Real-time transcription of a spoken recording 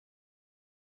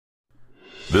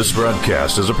This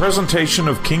broadcast is a presentation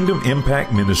of Kingdom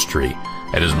Impact Ministry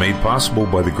and is made possible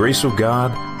by the grace of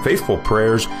God, faithful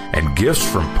prayers, and gifts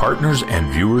from partners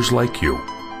and viewers like you.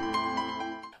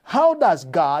 How does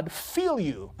God fill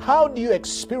you? How do you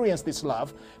experience this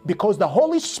love? Because the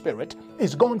Holy Spirit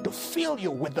is going to fill you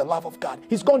with the love of God.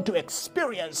 He's going to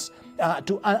experience,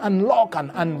 to unlock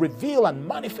and reveal and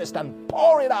manifest and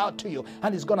pour it out to you.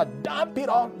 And He's going to dump it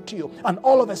onto you. And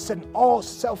all of a sudden, all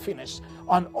selfishness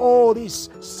and all this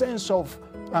sense of,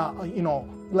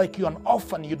 like you're an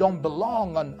orphan, you don't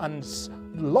belong, and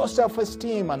low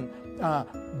self-esteem and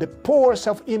the poor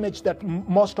self-image that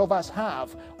most of us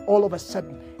have, all of a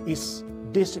sudden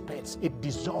it dissipates, it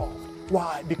dissolves.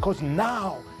 Why? Because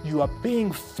now you are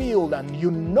being filled and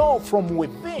you know from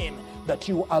within that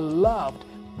you are loved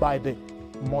by the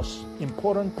most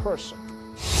important person.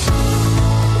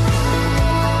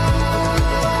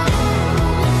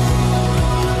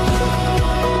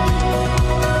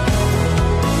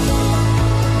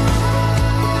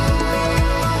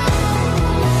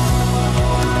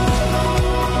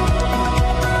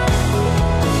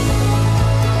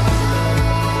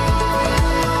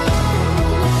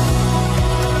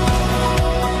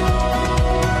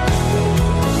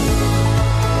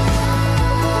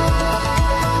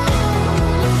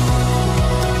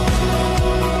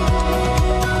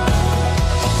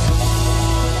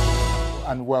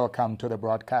 Welcome to the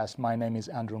broadcast. My name is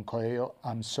Andrew Nkoyo.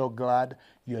 I'm so glad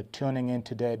you're tuning in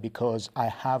today because I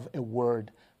have a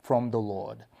word from the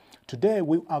Lord. Today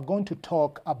we are going to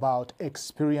talk about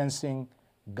experiencing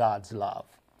God's love.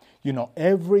 You know,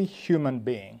 every human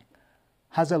being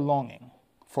has a longing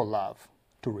for love,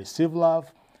 to receive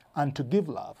love and to give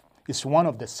love. It's one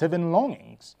of the 7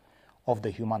 longings of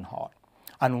the human heart.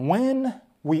 And when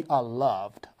we are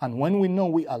loved and when we know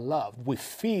we are loved, we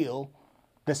feel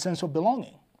the sense of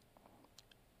belonging.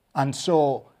 And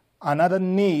so another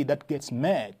need that gets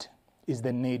met is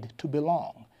the need to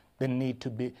belong, the need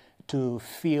to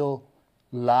feel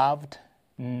loved,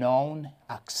 known,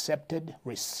 accepted,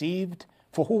 received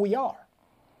for who we are.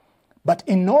 But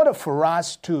in order for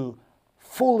us to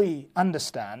fully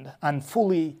understand and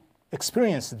fully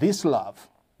experience this love,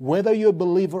 whether you're a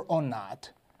believer or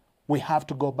not, we have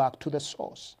to go back to the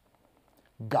source.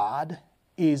 God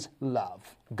is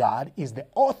love. God is the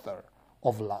author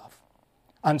of love.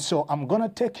 And so I'm going to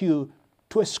take you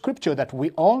to a scripture that we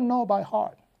all know by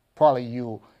heart. Probably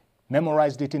you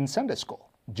memorized it in Sunday school.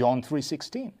 John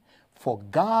 3:16. For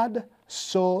God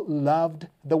so loved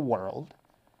the world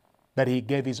that He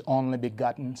gave His only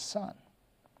begotten Son,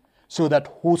 so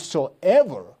that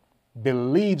whosoever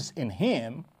believes in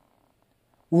Him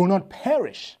will not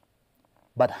perish,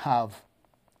 but have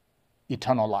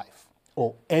eternal life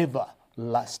or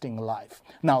everlasting life.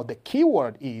 Now, the key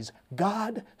word is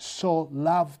God so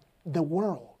loved the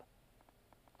world.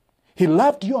 He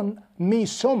loved you and me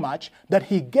so much that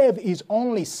He gave His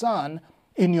only Son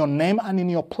in your name and in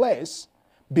your place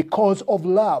because of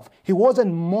love. He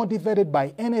wasn't motivated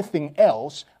by anything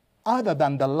else other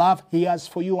than the love He has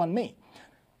for you and me.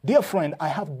 Dear friend, I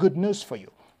have good news for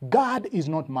you. God is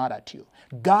not mad at you.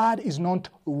 God is not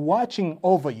watching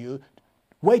over you,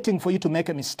 waiting for you to make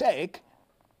a mistake,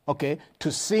 to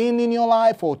sin in your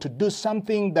life or to do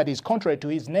something that is contrary to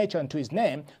His nature and to His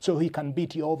name so He can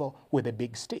beat you over with a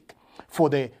big stick. For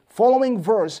the following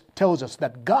verse tells us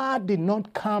that God did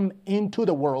not come into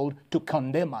the world to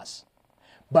condemn us,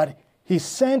 but He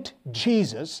sent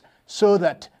Jesus so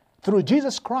that through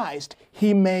Jesus Christ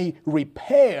He may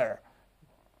repair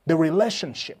the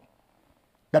relationship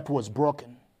that was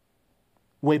broken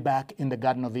way back in the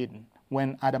Garden of Eden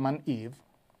when Adam and Eve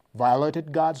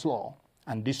violated God's law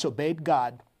and disobeyed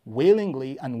God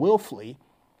willingly and willfully,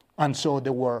 and so they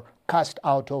were cast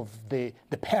out of the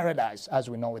paradise, as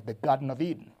we know it, the Garden of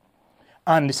Eden.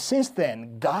 And since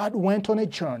then, God went on a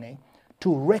journey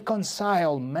to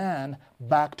reconcile man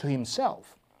back to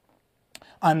Himself.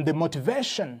 And the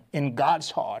motivation in God's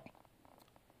heart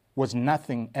was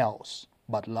nothing else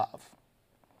but love.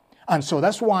 And so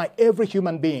that's why every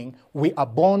human being, we are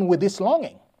born with this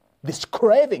longing, this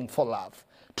craving for love,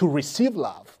 to receive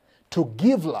love, to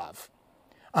give love.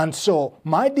 And so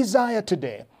my desire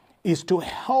today is to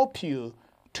help you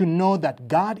to know that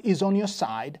God is on your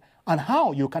side and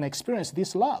how you can experience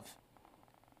this love.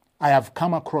 I have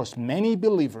come across many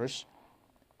believers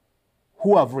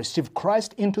who have received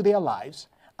Christ into their lives,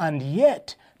 and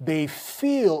yet they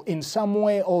feel in some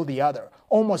way or the other,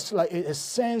 almost like a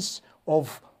sense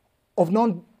of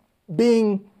not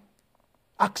being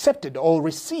accepted or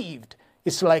received.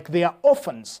 It's like they are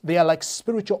orphans. They are like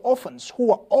spiritual orphans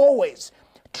who are always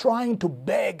trying to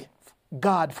beg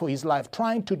God for His life,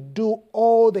 trying to do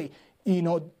all the,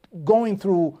 going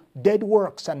through dead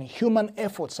works and human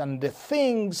efforts and the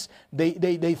things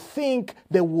they think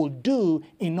they will do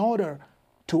in order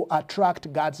to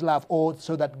attract God's love, or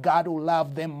so that God will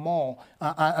love them more.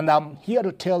 And I'm here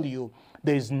to tell you,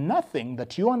 there is nothing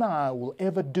that you and I will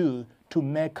ever do to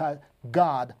make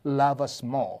God love us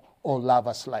more or love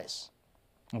us less.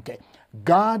 Okay?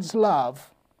 God's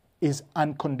love is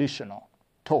unconditional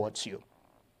towards you.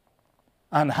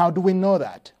 And how do we know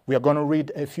that? We are going to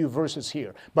read a few verses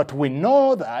here. But we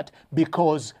know that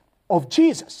because of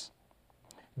Jesus.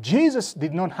 Jesus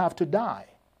did not have to die.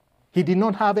 He did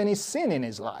not have any sin in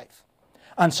his life.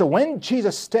 And so when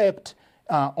Jesus stepped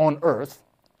on earth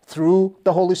through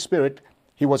the Holy Spirit,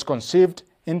 he was conceived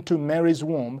into Mary's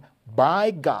womb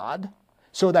by God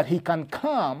so that he can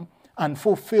come and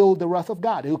fulfill the wrath of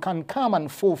God. He can come and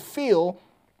fulfill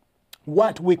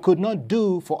what we could not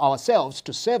do for ourselves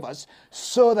to save us,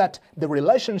 so that the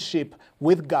relationship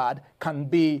with God can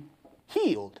be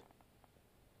healed.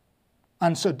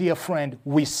 And so, dear friend,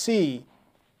 we see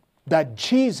that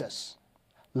Jesus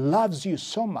loves you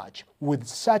so much with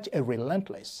such a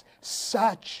relentless,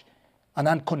 such an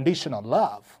unconditional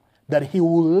love, that he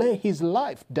will lay his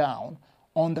life down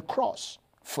on the cross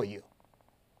for you.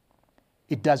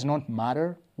 It does not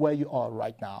matter where you are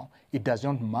right now. It does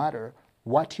not matter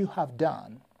what you have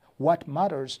done. What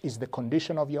matters is the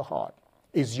condition of your heart,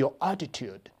 is your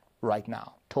attitude right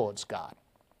now towards God.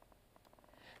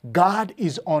 God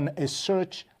is on a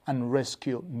search and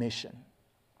rescue mission.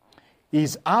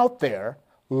 He's out there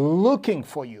looking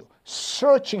for you,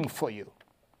 searching for you.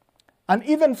 And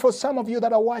even for some of you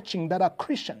that are watching that are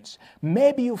Christians,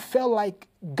 maybe you felt like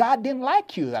God didn't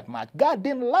like you that much. God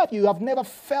didn't love you. You have never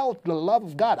felt the love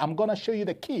of God. I'm going to show you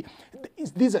the key.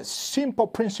 These are simple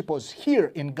principles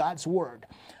here in God's Word.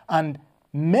 And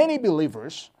many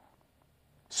believers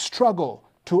struggle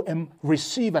to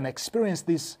receive and experience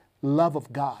this love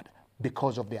of God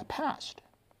because of their past.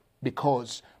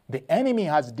 Because the enemy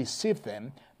has deceived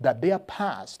them that their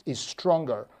past is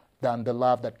stronger than the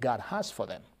love that God has for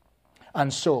them.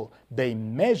 And so they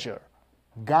measure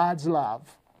God's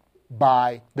love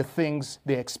by the things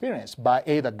they experience, by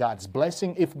either God's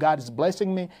blessing. If God is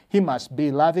blessing me, he must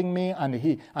be loving me,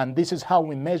 and this is how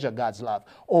we measure God's love.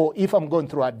 Or if I'm going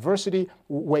through adversity,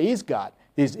 where is God?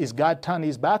 Is God turned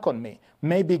his back on me?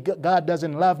 Maybe God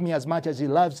doesn't love me as much as he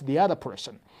loves the other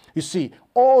person. You see,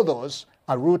 all those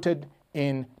are rooted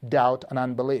in doubt and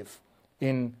unbelief,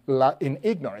 in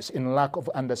ignorance, in lack of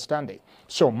understanding.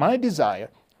 So my desire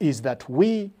is that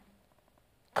we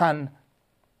can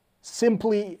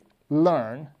simply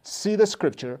learn, see the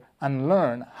scripture, and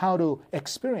learn how to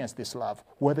experience this love,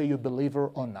 whether you're a believer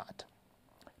or not.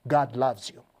 God loves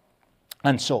you.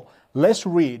 And so let's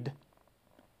read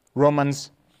Romans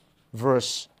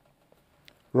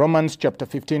chapter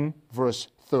 15, verse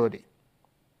 30.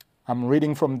 I'm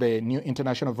reading from the New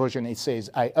International Version. It says,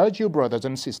 I urge you, brothers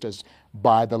and sisters,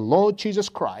 by the Lord Jesus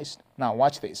Christ, now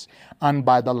watch this, and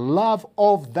by the love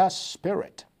of the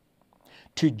Spirit,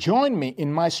 to join me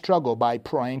in my struggle by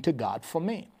praying to God for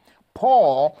me.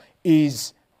 Paul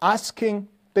is asking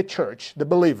the church, the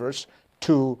believers,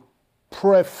 to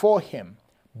pray for him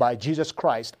by Jesus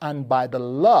Christ and by the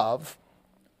love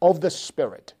of the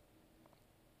Spirit.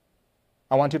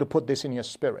 I want you to put this in your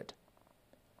spirit.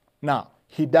 Now,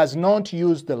 he does not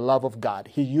use the love of God.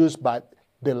 He used by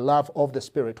the love of the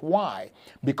Spirit. Why?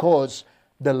 Because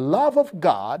the love of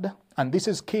God, and this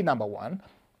is key number one,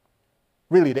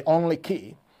 really the only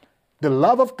key, the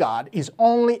love of God is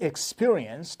only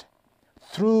experienced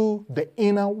through the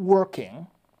inner working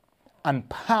and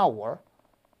power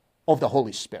of the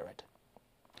Holy Spirit.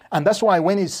 And that's why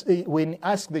when he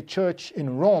asked the church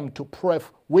in Rome to pray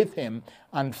with him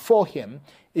and for him,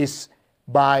 is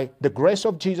by the grace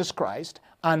of Jesus Christ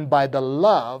and by the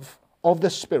love of the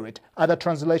Spirit. Other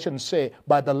translations say,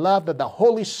 by the love that the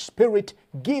Holy Spirit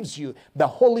gives you, the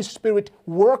Holy Spirit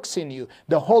works in you,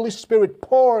 the Holy Spirit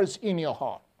pours in your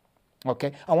heart.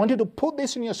 Okay? I want you to put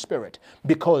this in your spirit,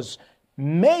 because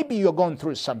maybe you're going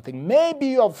through something. Maybe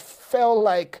you've felt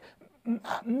like,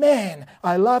 man,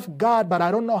 I love God, but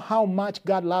I don't know how much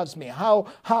God loves me. How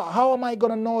am I going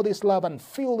to know this love and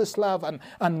feel this love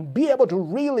and be able to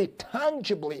really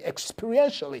tangibly,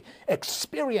 experientially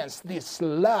experience this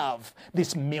love,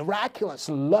 this miraculous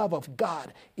love of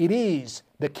God?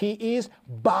 The key is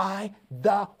by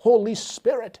the Holy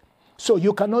Spirit. So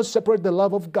you cannot separate the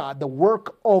love of God, the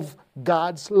work of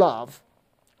God's love,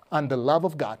 and the love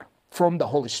of God from the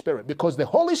Holy Spirit. Because the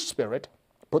Holy Spirit,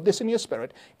 put this in your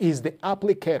spirit, is the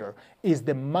applicator, is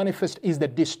the manifest, is the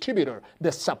distributor,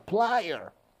 the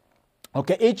supplier.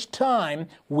 Okay, each time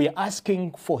we're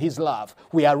asking for his love,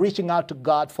 we are reaching out to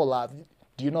God for love.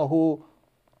 Do you know who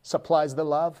supplies the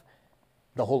love?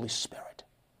 The Holy Spirit.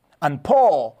 And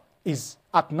Paul is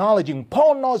acknowledging,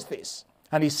 Paul knows this,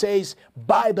 and he says,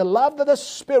 by the love that the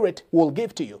Spirit will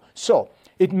give to you. So,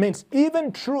 it means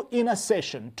even true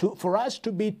intercession, for us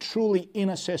to be truly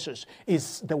intercessors,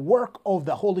 is the work of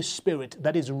the Holy Spirit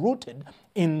that is rooted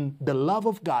in the love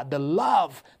of God, the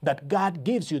love that God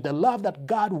gives you, the love that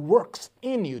God works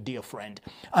in you, dear friend.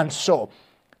 And so,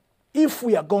 if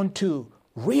we are going to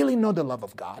really know the love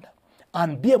of God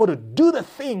and be able to do the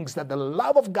things that the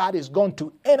love of God is going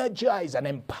to energize and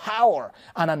empower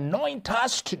and anoint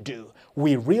us to do,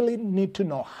 we really need to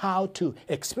know how to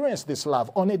experience this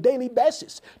love on a daily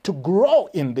basis, to grow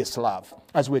in this love,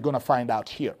 as we're going to find out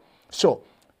here. So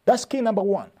that's key number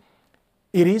one.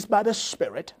 It is by the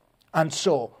Spirit, and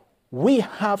so we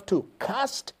have to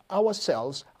cast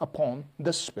ourselves upon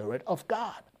the Spirit of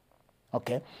God.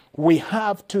 Okay? We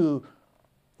have to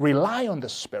rely on the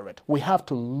Spirit. We have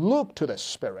to look to the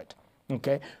Spirit.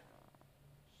 Okay?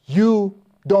 You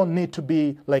don't need to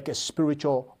be like a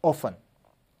spiritual orphan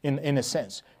in a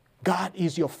sense. God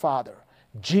is your Father.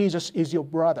 Jesus is your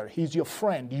brother. He's your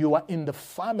friend. You are in the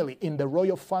family, in the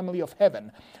royal family of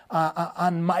heaven.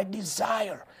 And my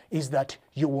desire is that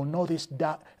you will know this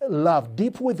love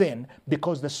deep within,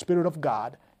 because the Spirit of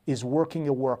God is working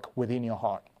a work within your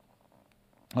heart.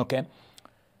 Okay?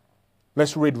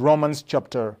 Let's read Romans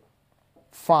chapter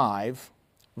 5,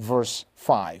 verse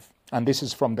 5. And this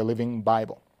is from the Living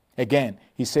Bible. Again,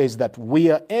 he says that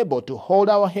we are able to hold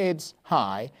our heads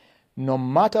high no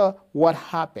matter what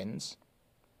happens,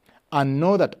 and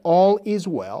know that all is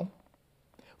well,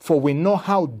 for we know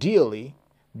how dearly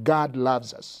God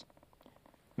loves us.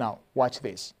 Now, watch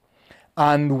this.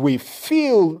 And we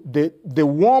feel the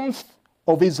warmth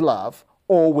of his love,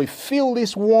 or we feel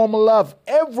this warm love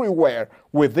everywhere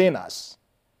within us.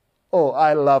 Oh,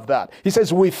 I love that. He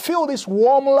says, we feel this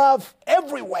warm love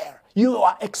everywhere. You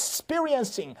are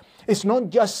experiencing. It's not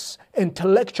just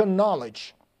intellectual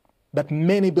knowledge that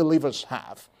many believers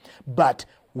have, but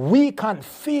we can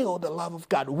feel the love of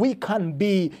God. We can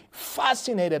be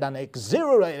fascinated and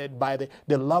exhilarated by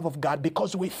the love of God,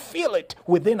 because we feel it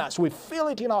within us. We feel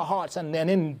it in our hearts, and then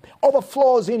it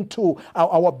overflows into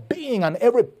our being and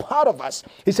every part of us.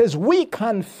 He says we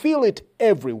can feel it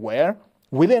everywhere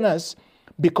within us,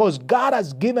 because God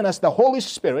has given us the Holy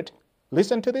Spirit,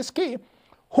 listen to this key,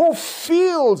 who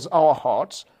fills our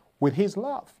hearts with his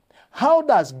love. How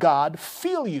does God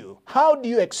fill you? How do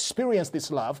you experience this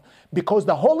love? Because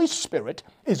the Holy Spirit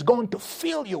is going to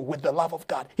fill you with the love of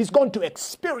God. He's going to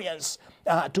experience,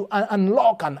 to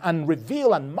unlock and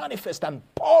reveal and manifest and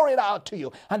pour it out to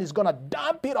you. And he's going to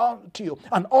dump it on to you.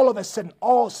 And all of a sudden,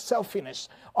 all selfishness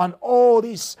and all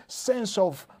this sense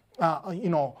of,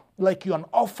 like you're an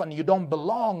orphan, you don't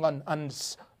belong,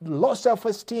 and low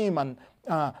self-esteem and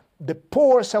the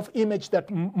poor self-image that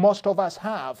most of us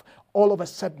have, all of a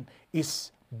sudden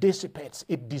dissipates,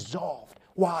 it dissolved.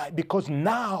 Why? Because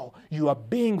now you are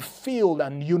being filled,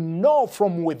 and you know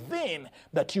from within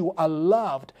that you are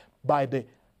loved by the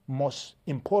most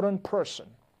important person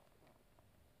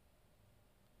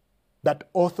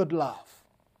that authored love.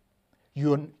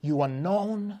 You are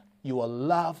known, you are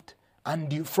loved,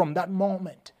 and from that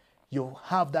moment you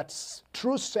have that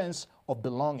true sense of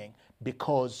belonging,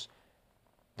 because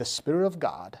the Spirit of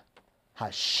God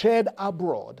has shed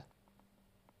abroad.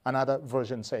 Another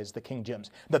version says, the King James,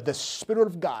 that the Spirit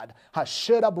of God has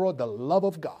shed abroad the love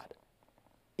of God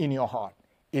in your heart,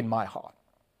 in my heart.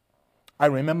 I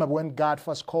remember when God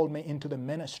first called me into the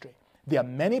ministry, there are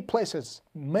many places,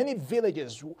 many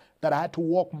villages that I had to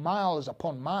walk miles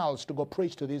upon miles to go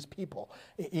preach to these people.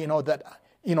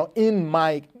 In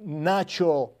my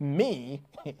natural me,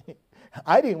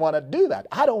 I didn't want to do that.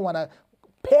 I don't want to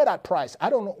pay that price. I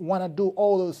don't want to do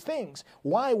all those things.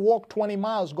 Why walk 20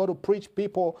 miles, go to preach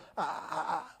people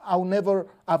I've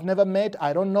never met?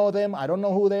 I don't know them. I don't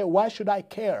know who they are. Why should I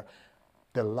care?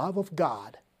 The love of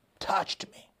God touched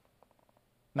me.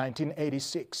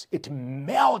 1986, it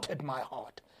melted my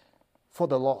heart for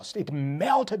the lost. It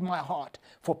melted my heart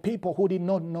for people who did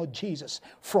not know Jesus.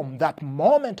 From that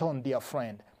moment on, dear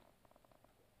friend,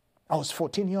 I was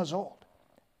 14 years old.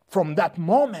 From that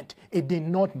moment, it did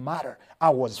not matter. I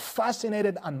was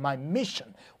fascinated, and my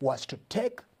mission was to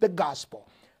take the gospel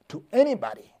to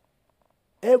anybody,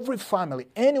 every family,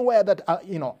 anywhere that,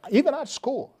 even at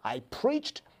school, I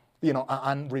preached,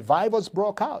 and revivals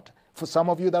broke out. For some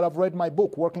of you that have read my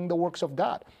book, Working the Works of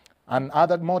God, and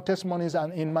other more testimonies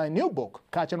in my new book,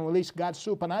 Catch and Release God's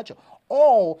Supernatural,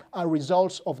 all are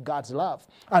results of God's love.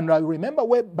 And I remember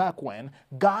way back when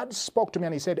God spoke to me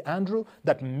and he said, Andrew,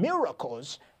 that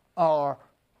miracles are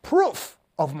proof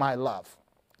of my love.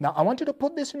 Now, I want you to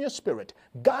put this in your spirit.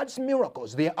 God's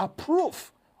miracles, they are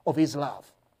proof of his love.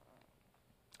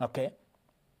 Okay?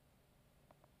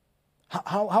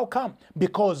 How come?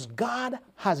 Because God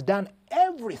has done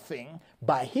everything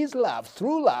by his love,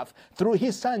 through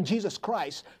his son Jesus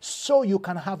Christ, so you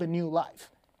can have a new life.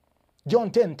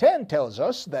 John 10:10 tells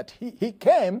us that he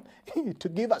came to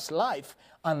give us life,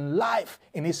 and life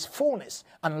in its fullness,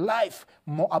 and life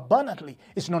more abundantly.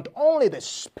 It's not only the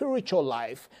spiritual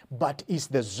life, but it's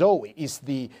the Zoe, it's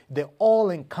the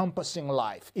all-encompassing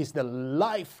life, it's the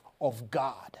life of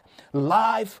God,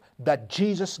 life that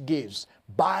Jesus gives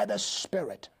by the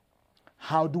Spirit.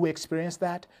 How do we experience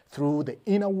that? Through the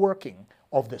inner working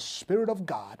of the Spirit of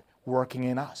God working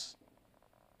in us.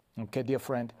 Okay, dear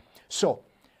friend? So,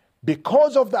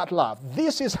 because of that love,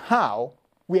 this is how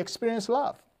we experience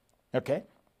love. Okay?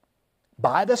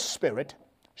 By the Spirit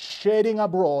shedding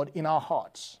abroad in our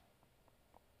hearts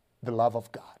the love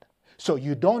of God. So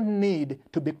you don't need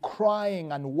to be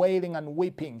crying and wailing and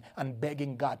weeping and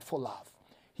begging God for love.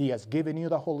 He has given you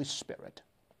the Holy Spirit.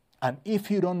 And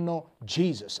if you don't know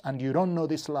Jesus and you don't know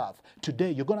this love,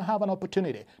 today you're going to have an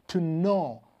opportunity to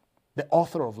know the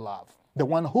author of love, the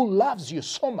one who loves you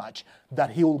so much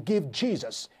that he will give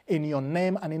Jesus in your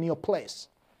name and in your place.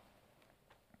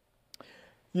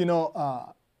 You know,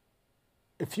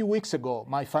 a few weeks ago,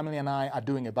 my family and I are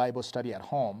doing a Bible study at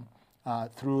home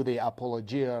through the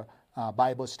Apologia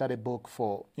Bible study book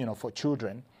for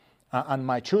children. And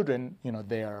my children,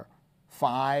 they're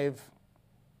 5,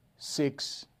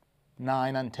 6,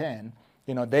 9, and 10.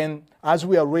 Then as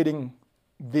we are reading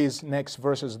these next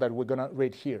verses that we're going to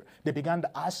read here, they began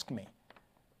to ask me,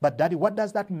 but Daddy, what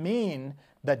does that mean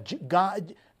that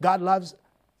God loves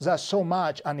us so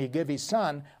much and he gave his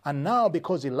son, and now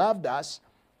because he loved us,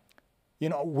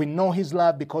 we know his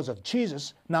love because of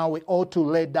Jesus, now we ought to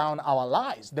lay down our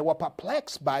lives. They were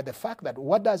perplexed by the fact that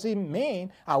what does it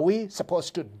mean? Are we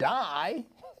supposed to die?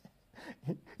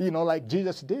 Like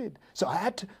Jesus did. So I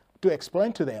had to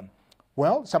explain to them,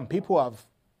 well, some people have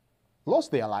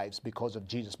lost their lives because of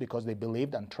Jesus, because they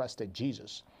believed and trusted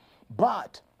Jesus.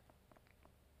 But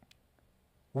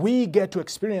we get to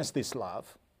experience this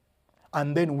love,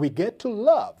 and then we get to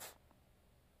love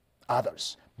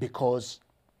others because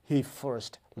he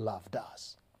first loved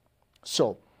us.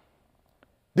 So,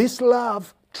 this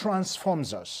love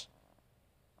transforms us.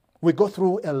 We go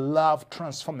through a love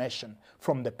transformation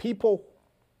from the people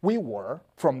we were,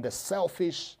 from the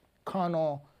selfish,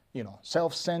 carnal,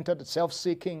 self-centered,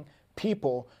 self-seeking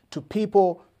people, to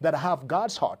people that have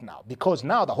God's heart now. Because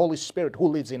now the Holy Spirit who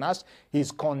lives in us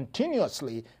is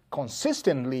continuously,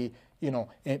 consistently,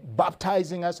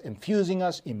 baptizing us, infusing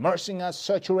us, immersing us,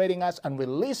 saturating us, and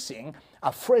releasing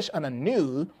afresh and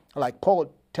anew, like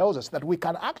Paul tells us, that we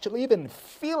can actually even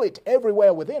feel it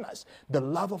everywhere within us, the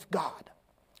love of God.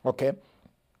 Okay?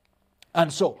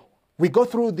 And so, we go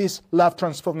through this love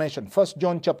transformation. 1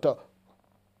 John chapter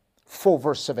 4,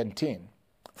 verse 17,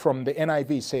 from the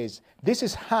NIV says, this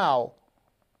is how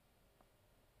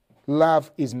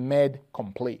love is made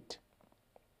complete.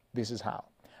 This is how.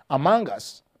 Among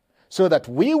us, so that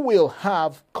we will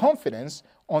have confidence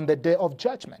on the day of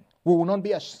judgment. We will not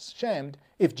be ashamed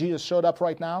if Jesus showed up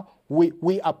right now.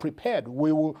 We are prepared.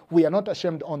 We are not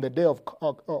ashamed on the day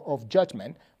of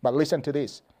judgment. But listen to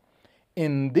this.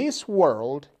 In this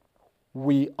world,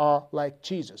 we are like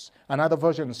Jesus. Another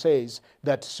version says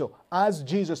that so as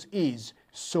Jesus is,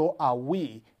 so are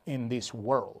we in this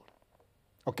world.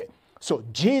 Okay, so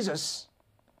Jesus'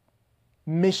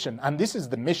 mission, and this is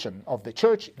the mission of the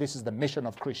church, this is the mission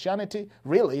of Christianity,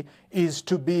 really, is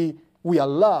to be, we are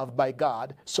loved by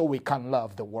God so we can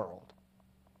love the world.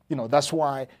 That's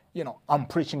why, I'm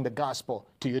preaching the gospel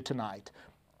to you tonight.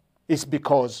 It's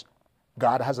because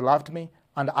God has loved me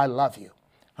and I love you.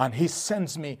 And he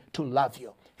sends me to love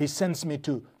you. He sends me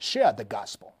to share the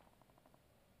gospel,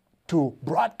 to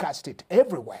broadcast it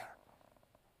everywhere,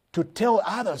 to tell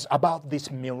others about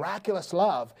this miraculous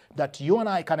love that you and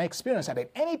I can experience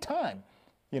at any time.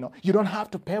 You don't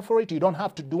have to pay for it. You don't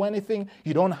have to do anything.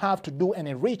 You don't have to do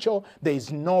any ritual. There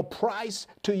is no price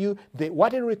to you.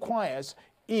 What it requires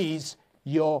is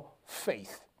your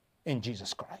faith in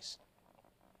Jesus Christ.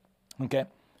 Okay?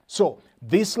 So,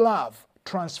 this love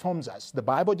transforms us. The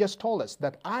Bible just told us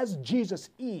that as Jesus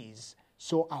is,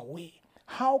 so are we.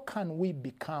 How can we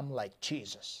become like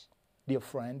Jesus? Dear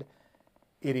friend,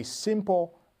 it is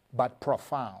simple but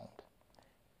profound.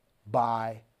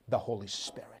 By the Holy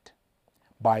Spirit.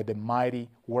 By the mighty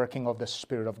working of the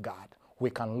Spirit of God. We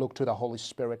can look to the Holy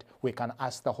Spirit. We can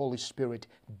ask the Holy Spirit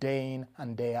day in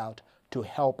and day out to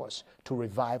help us, to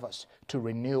revive us, to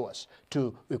renew us,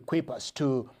 to equip us,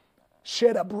 to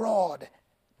shed abroad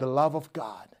the love of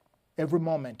God. Every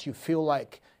moment you feel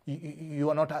like you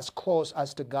are not as close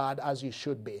as to God as you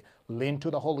should be, lean to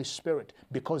the Holy Spirit,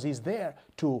 because He's there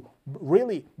to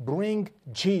really bring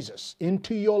Jesus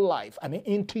into your life and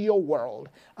into your world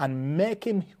and make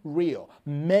Him real,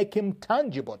 make Him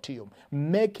tangible to you,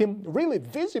 make Him really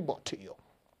visible to you,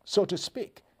 so to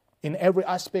speak, in every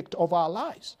aspect of our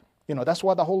lives. That's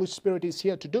what the Holy Spirit is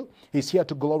here to do. He's here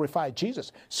to glorify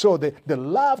Jesus. So the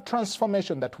love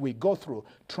transformation that we go through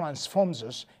transforms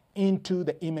us into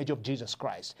the image of Jesus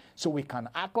Christ. So we can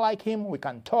act like Him, we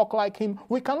can talk like Him,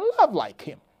 we can love like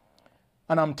Him.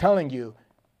 And I'm telling you,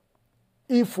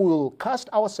 if we'll cast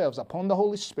ourselves upon the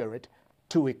Holy Spirit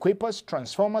to equip us,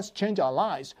 transform us, change our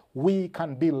lives, we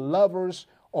can be lovers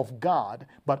of God,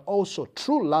 but also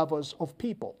true lovers of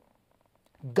people.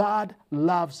 God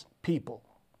loves people.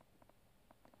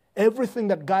 Everything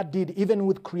that God did, even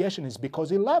with creation, is because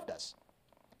He loved us.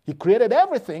 He created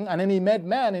everything, and then He made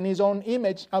man in His own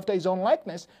image, after His own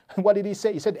likeness. And what did He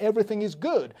say? He said, everything is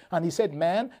good. And He said,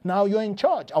 man, now you're in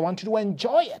charge. I want you to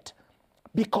enjoy it.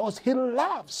 Because He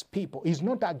loves people. He's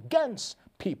not against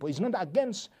people. He's not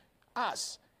against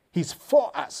us. He's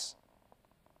for us.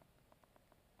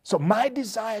 So my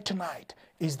desire tonight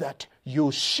is that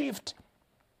you shift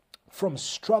from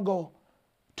struggle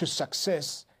to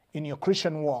success in your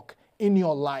Christian walk, in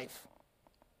your life,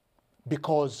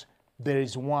 because there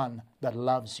is one that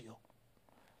loves you,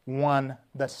 one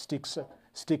that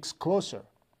sticks closer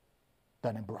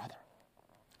than a brother,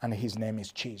 and His name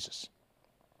is Jesus.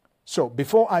 So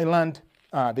before I land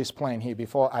this plane here,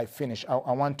 before I finish,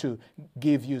 I want to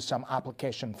give you some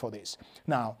application for this.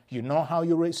 Now, you know how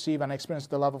you receive and experience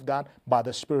the love of God? By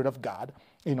the Spirit of God.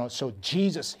 So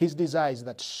Jesus, His desire is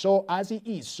that so as He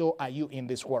is, so are you in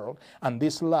this world. And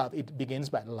this love, it begins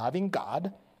by loving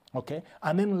God, okay?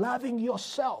 And then loving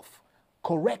yourself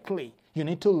correctly. You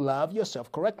need to love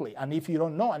yourself correctly. And if you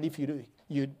don't know, and if you do,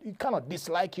 you cannot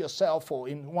dislike yourself or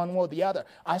in one way or the other,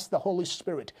 ask the Holy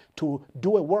Spirit to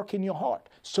do a work in your heart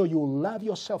so you love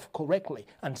yourself correctly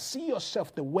and see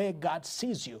yourself the way God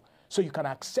sees you, so you can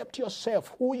accept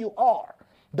yourself who you are,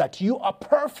 that you are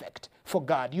perfect for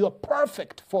God. You are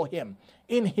perfect for Him.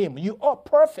 In Him, you are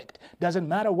perfect. Doesn't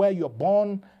matter where you're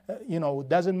born,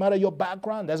 doesn't matter your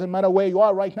background, doesn't matter where you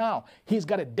are right now. He's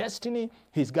got a destiny,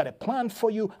 He's got a plan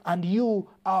for you, and you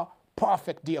are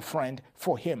perfect, dear friend,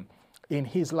 for Him in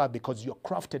His love, because you're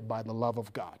crafted by the love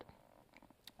of God.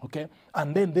 Okay?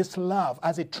 And then this love,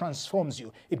 as it transforms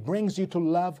you, it brings you to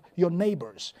love your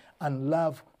neighbors and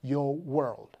love your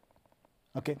world.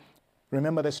 Okay?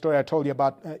 Remember the story I told you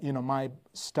about, my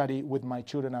study with my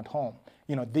children at home.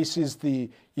 This is the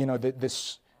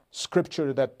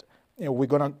scripture that we're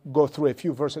going to go through a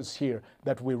few verses here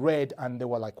that we read, and they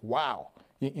were like, wow.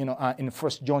 In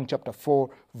 1 John chapter 4,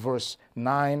 verse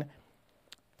 9,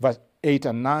 verse 8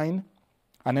 and 9.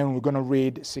 And then we're going to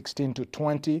read 16 to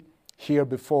 20 here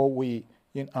before we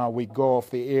go off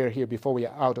the air here, before we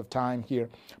are out of time here.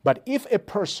 But if a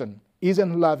person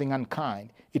isn't loving and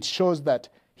kind, it shows that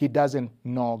he doesn't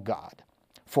know God,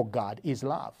 for God is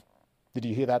love. Did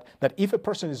you hear that? That if a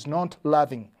person is not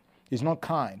loving, is not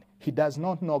kind, he does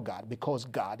not know God, because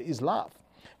God is love.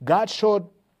 God showed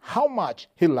how much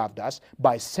He loved us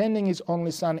by sending His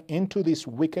only Son into this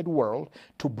wicked world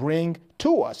to bring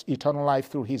to us eternal life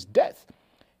through His death.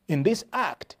 In this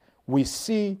act, we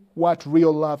see what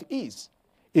real love is.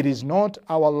 It is not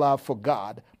our love for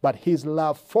God, but His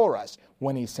love for us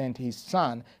when He sent His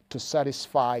Son to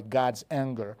satisfy God's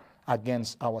anger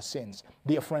against our sins.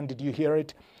 Dear friend, did you hear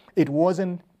it? It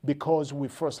wasn't because we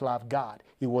first loved God.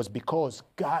 It was because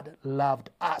God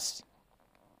loved us.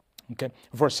 Okay,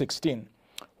 verse 16.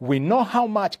 We know how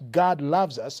much God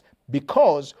loves us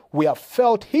because we have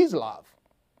felt His love.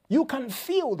 You can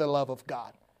feel the love of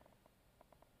God.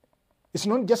 It's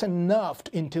not just enough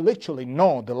to intellectually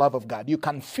know the love of God. You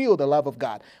can feel the love of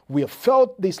God. We have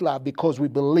felt this love because we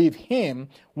believe Him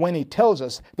when He tells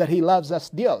us that He loves us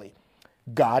dearly.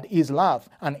 God is love,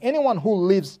 and anyone who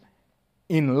lives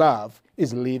in love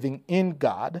is living in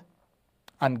God,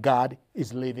 and God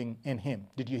is living in him.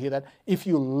 Did you hear that? If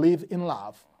you live in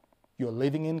love, you're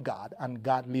living in God, and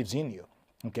God lives in you.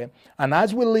 Okay? And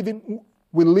as we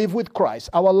live with Christ,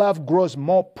 our love grows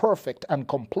more perfect and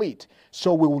complete,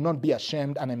 so we will not be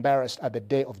ashamed and embarrassed at the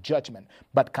day of judgment,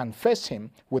 but confess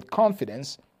Him with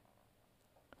confidence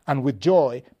and with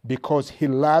joy, because He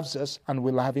loves us and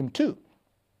we love Him too.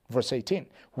 Verse 18,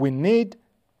 we need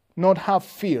not have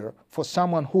fear for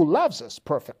someone who loves us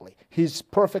perfectly. His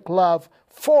perfect love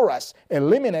for us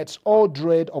eliminates all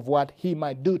dread of what he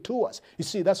might do to us. You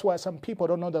see, that's why some people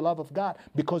don't know the love of God,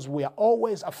 because we are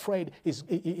always afraid, is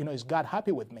God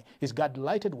happy with me? Is God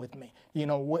delighted with me?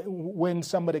 When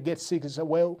somebody gets sick, they say,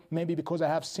 well, maybe because I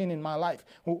have sin in my life,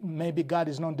 maybe God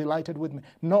is not delighted with me.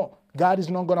 No, God is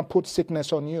not going to put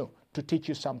sickness on you to teach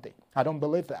you something. I don't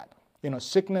believe that.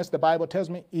 Sickness, the Bible tells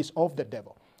me, is of the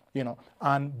devil.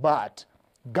 But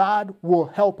God will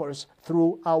help us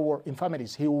through our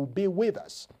infirmities. He will be with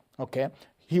us, okay?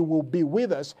 He will be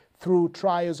with us through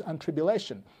trials and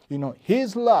tribulation.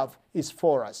 His love is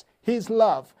for us. His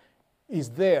love is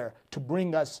there to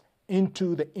bring us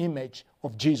into the image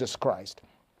of Jesus Christ.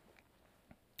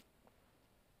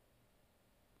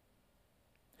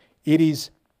 It is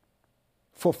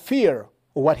for fear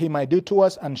of what he might do to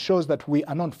us, and shows that we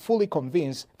are not fully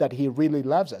convinced that he really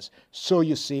loves us. So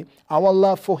you see, our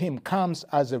love for him comes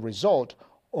as a result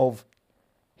of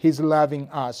his loving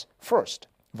us first.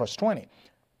 Verse 20.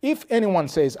 If anyone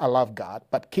says, I love God,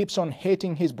 but keeps on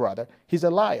hating his brother, he's a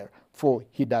liar, for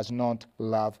he does not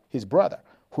love his brother,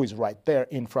 who is right there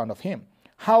in front of him.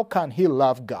 How can he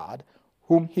love God,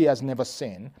 whom he has never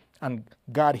seen? And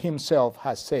God himself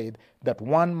has said that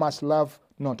one must love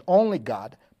not only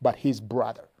God, but his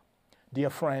brother. Dear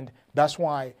friend, that's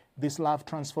why this love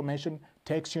transformation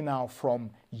takes you now from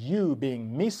you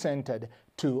being me-centered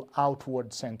to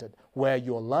outward-centered, where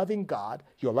you're loving God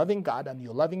and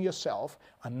you're loving yourself,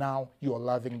 and now you're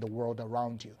loving the world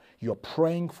around you. You're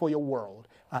praying for your world,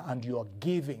 and you're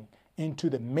giving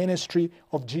into the ministry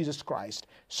of Jesus Christ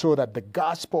so that the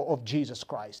gospel of Jesus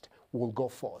Christ will go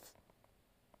forth.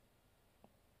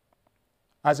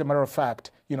 As a matter of fact,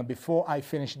 before I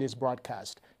finish this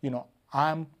broadcast,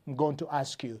 I'm going to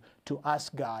ask you to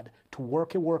ask God to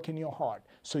work a work in your heart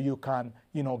so you can,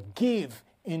 give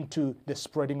into the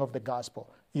spreading of the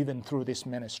gospel, even through this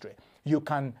ministry. You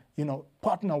can,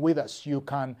 partner with us. You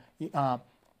can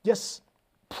just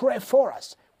pray for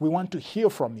us. We want to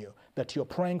hear from you that you're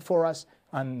praying for us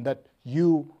and that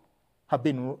you have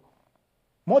been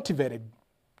motivated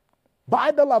by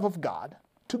the love of God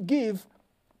to give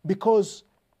because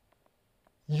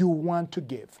you want to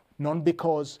give, not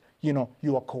because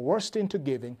you are coerced into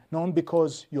giving, not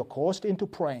because you're coerced into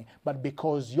praying, but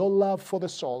because your love for the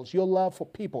souls, your love for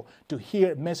people to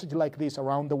hear a message like this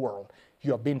around the world,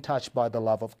 you have been touched by the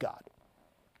love of God.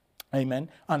 Amen.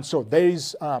 And so there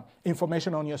is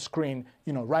information on your screen.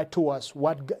 Write to us.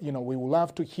 We would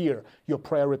love to hear your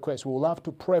prayer requests. We would love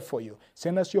to pray for you.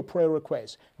 Send us your prayer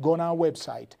requests. Go on our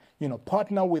website.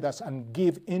 Partner with us and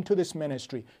give into this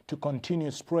ministry to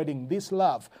continue spreading this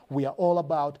love. We are all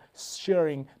about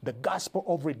sharing the gospel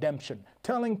of redemption,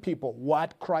 telling people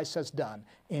what Christ has done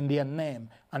in their name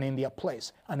and in their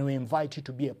place. And we invite you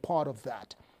to be a part of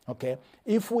that. Okay?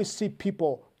 If we see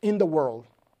people in the world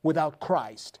without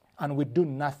Christ, and we do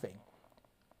nothing,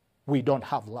 we don't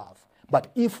have love.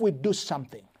 But if we do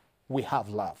something, we have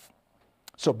love.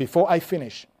 So before I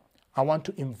finish, I want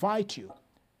to invite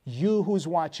you who's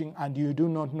watching and you do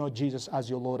not know Jesus as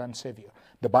your Lord and Savior.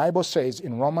 The Bible says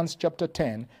in Romans chapter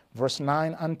 10, verse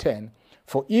 9 and 10,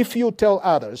 for if you tell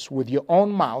others with your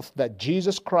own mouth that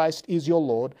Jesus Christ is your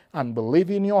Lord and believe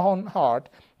in your own heart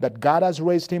that God has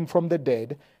raised him from the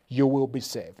dead, you will be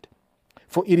saved.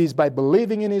 For it is by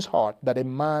believing in his heart that a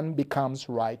man becomes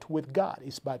right with God.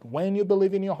 It's but when you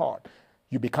believe in your heart,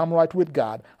 you become right with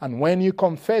God, and when you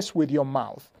confess with your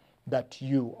mouth that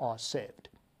you are saved.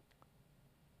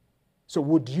 So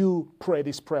would you pray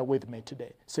this prayer with me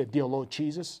today? Say, dear Lord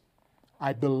Jesus,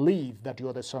 I believe that you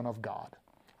are the Son of God.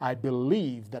 I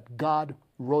believe that God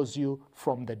rose you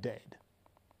from the dead.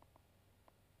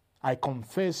 I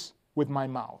confess with my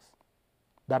mouth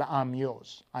that I am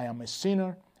yours. I am a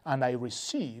sinner, and I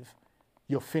receive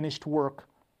your finished work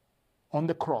on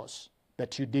the cross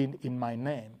that you did in my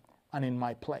name and in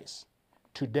my place.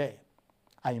 Today,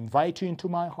 I invite you into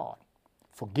my heart.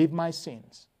 Forgive my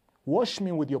sins. Wash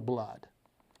me with your blood.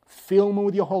 Fill me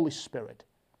with your Holy Spirit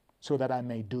so that I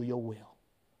may do your will.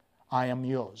 I am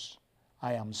yours.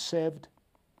 I am saved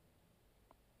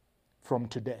from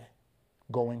today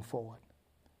going forward.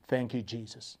 Thank you,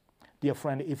 Jesus. Dear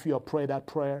friend, if you have prayed that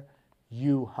prayer,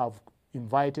 you have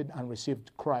invited and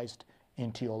received Christ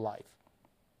into your life.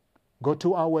 Go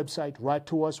to our website, write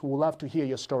to us. We would love to hear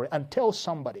your story and tell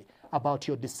somebody about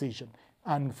your decision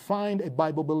and find a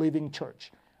Bible-believing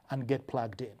church and get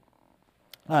plugged in.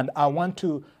 And I want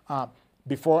to,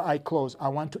 before I close, I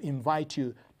want to invite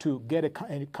you to get a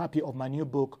copy of my new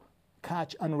book,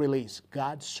 Catch and Release,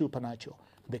 God's Supernatural,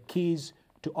 the keys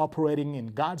to operating in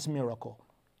God's miracle,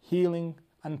 healing,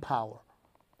 and power.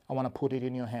 I want to put it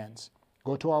in your hands.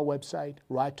 Go to our website,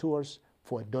 write to us.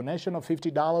 For a donation of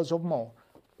 $50 or more,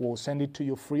 we'll send it to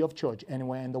you free of charge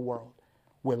anywhere in the world.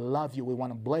 We love you. We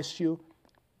want to bless you,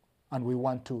 and we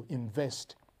want to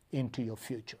invest into your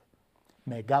future.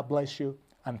 May God bless you,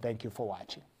 and thank you for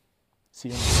watching. See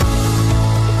you next time.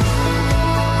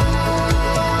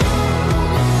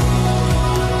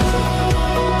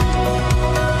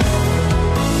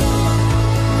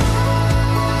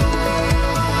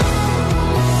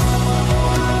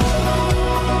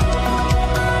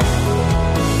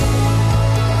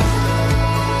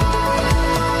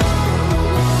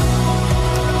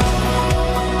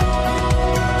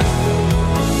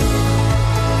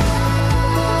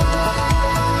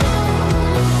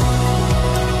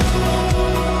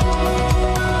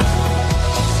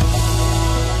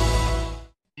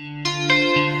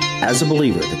 As a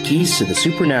believer, the keys to the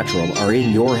supernatural are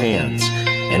in your hands,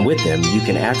 and with them you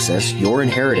can access your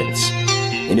inheritance.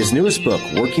 In his newest book,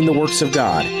 Working the Works of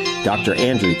God, Dr.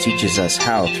 Andrew teaches us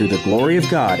how, through the glory of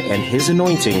God and his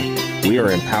anointing, we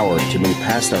are empowered to move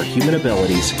past our human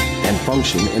abilities and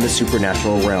function in the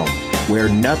supernatural realm, where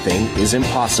nothing is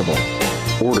impossible.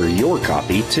 Order your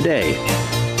copy today.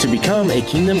 To become a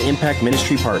Kingdom Impact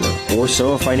Ministry partner or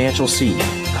sow a financial seed,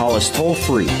 call us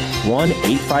toll-free,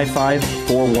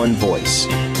 1-855-41-VOICE.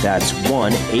 That's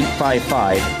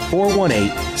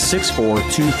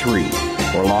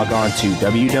 1-855-418-6423. Or log on to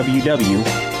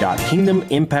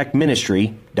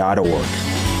www.kingdomimpactministry.org.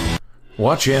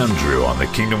 Watch Andrew on the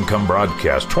Kingdom Come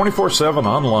broadcast 24/7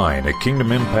 online at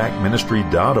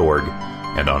kingdomimpactministry.org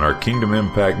and on our Kingdom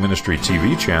Impact Ministry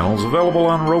TV channels available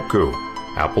on Roku,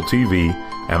 Apple TV,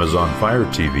 Amazon Fire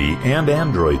TV, and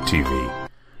Android TV.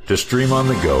 To stream on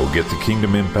the go, get the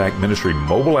Kingdom Impact Ministry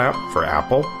mobile app for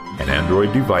Apple and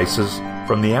Android devices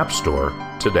from the App Store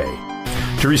today.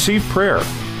 To receive prayer,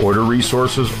 order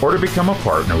resources, or to become a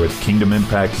partner with Kingdom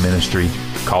Impact Ministry,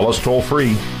 call us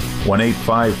toll-free,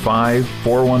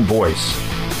 1-855-41-VOICE.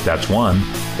 That's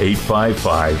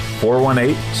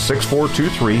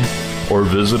 1-855-418-6423, or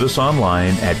visit us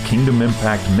online at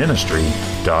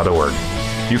kingdomimpactministry.org.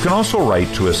 You can also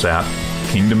write to us at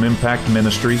Kingdom Impact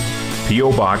Ministry,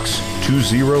 P.O. Box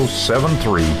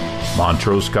 2073,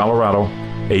 Montrose, Colorado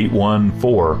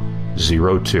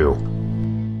 81402.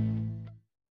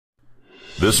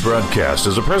 This broadcast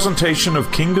is a presentation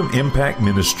of Kingdom Impact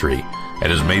Ministry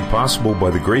and is made possible by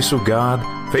the grace of God,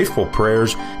 faithful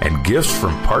prayers, and gifts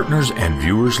from partners and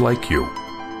viewers like you.